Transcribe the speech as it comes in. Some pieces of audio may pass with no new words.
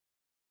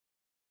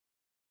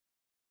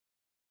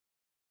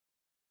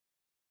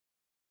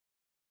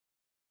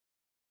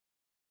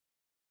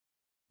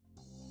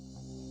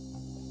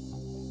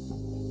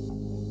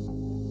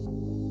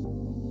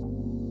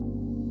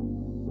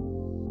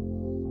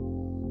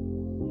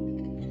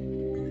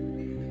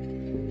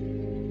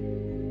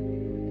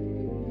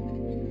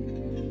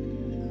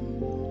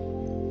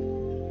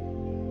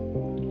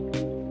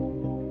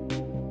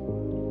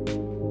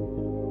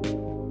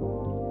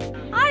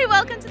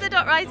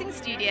Dot Rising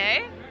Studio.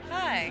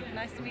 Hi,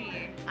 nice to meet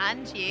you.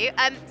 And you.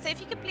 So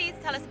if you could please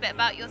tell us a bit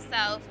about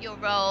yourself, your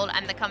role,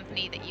 and the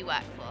company that you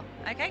work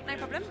for. Okay, no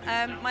problem.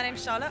 My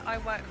name's Charlotte. I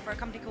work for a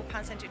company called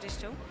Pancentric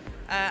Digital,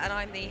 and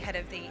I'm the head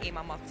of the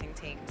email marketing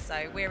team.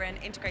 So we're an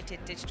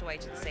integrated digital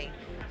agency.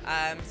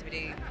 So we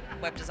do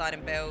web design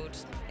and build,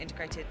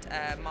 integrated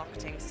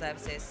marketing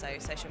services, so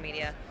social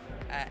media,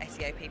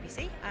 SEO,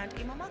 PPC, and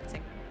email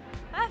marketing.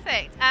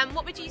 Perfect.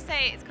 What would you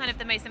say is kind of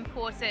the most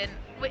important,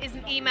 is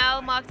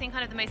email marketing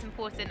kind of the most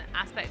important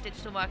aspect of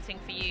digital marketing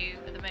for you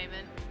at the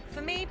moment?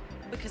 For me,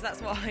 because that's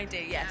what I do,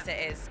 yes, Yeah.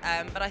 it is.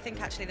 But I think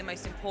actually the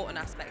most important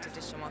aspect of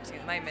digital marketing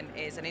at the moment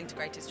is an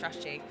integrated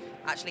strategy,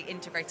 actually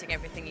integrating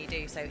everything you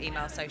do, so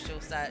email, social,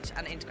 search,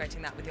 and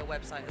integrating that with your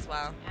website as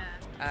well.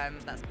 Yeah.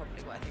 That's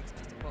probably what I think is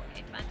most important.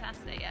 Okay,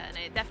 fantastic, yeah. And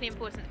it's definitely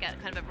important to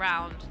get kind of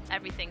around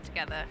everything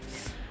together.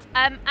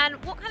 And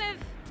what kind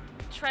of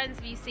trends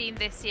have you seen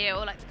this year,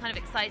 or like the kind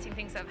of exciting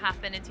things that have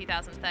happened in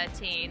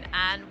 2013,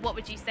 and what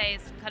would you say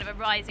is kind of a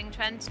rising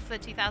trend for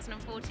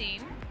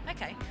 2014?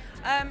 Okay.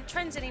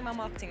 Trends in email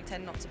marketing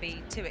tend not to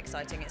be too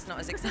exciting. It's not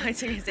as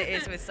exciting as it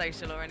is with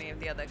social or any of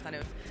the other kind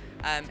of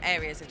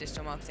areas of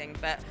digital marketing.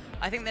 But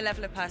I think the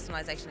level of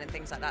personalisation and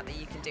things like that that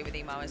you can do with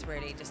email is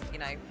really just, you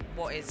know,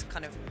 what is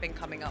kind of been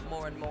coming up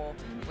more and more.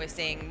 We're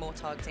seeing more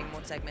targeting,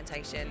 more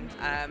segmentation,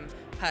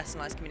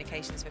 personalised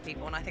communications for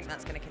people, and I think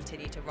that's going to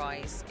continue to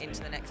rise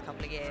into the next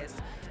couple of years.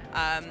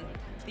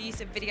 The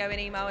use of video in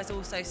email is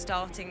also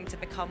starting to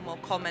become more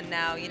common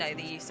now, you know,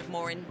 the use of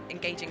more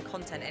engaging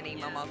content in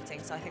email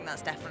marketing, so I think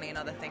that's definitely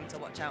another thing to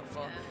watch out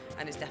for,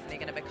 and is definitely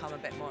going to become a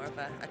bit more of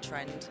a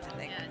trend, I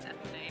think. Yeah,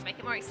 definitely. Make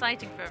it more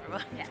exciting for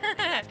everyone.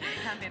 Yeah, it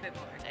can be a bit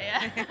more.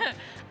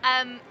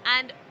 Yeah.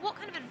 And what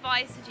kind of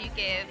advice would you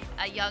give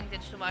a young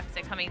digital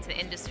marketer coming to the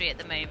industry at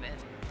the moment?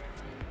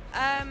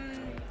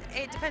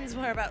 It depends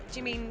where about. Do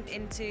you mean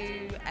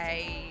into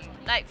a...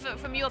 Like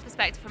from your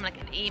perspective, from like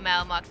an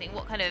email marketing,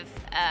 what kind of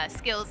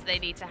skills do they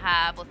need to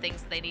have, or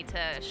things do they need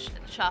to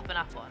sharpen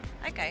up on?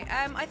 Okay,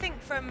 I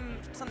think from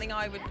something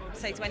I would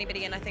say to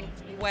anybody, and I think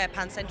where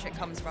Pancentric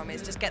comes from,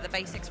 is just get the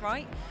basics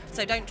right.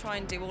 So don't try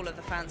and do all of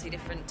the fancy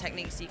different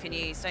techniques you can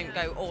use. Don't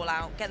go all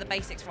out. Get the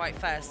basics right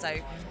first. So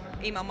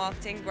email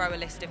marketing, grow a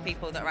list of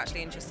people that are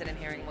actually interested in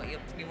hearing what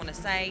you want to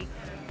say.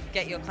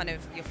 Get your kind of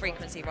your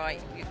frequency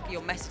right,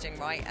 your messaging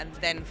right, and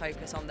then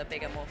focus on the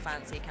bigger, more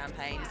fancy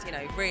campaigns. You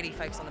know, really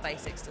focus on the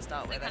basics to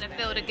start with. Kind of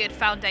build a good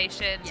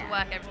foundation to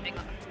work everything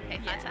on. Okay,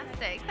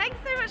 fantastic. Thanks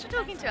so much for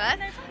talking to us.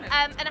 No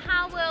problem. And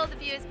how will the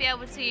viewers be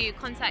able to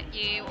contact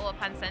you or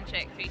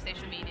Pancentric through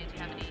social media? Do you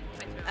have any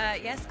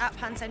Twitter? Yes, at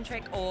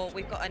Pancentric, or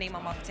we've got an email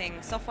marketing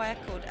software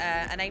called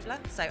Enabler,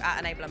 so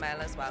at Enabler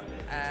Mail as well.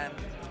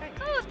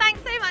 Cool.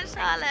 Thanks so much,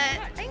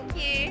 Charlotte. Thank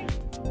you.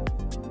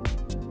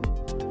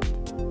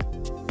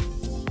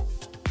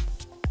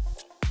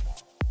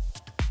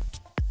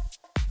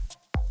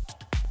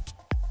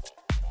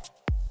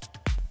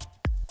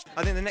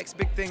 I think the next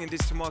big thing in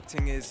digital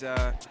marketing is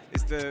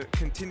the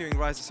continuing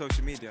rise of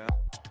social media.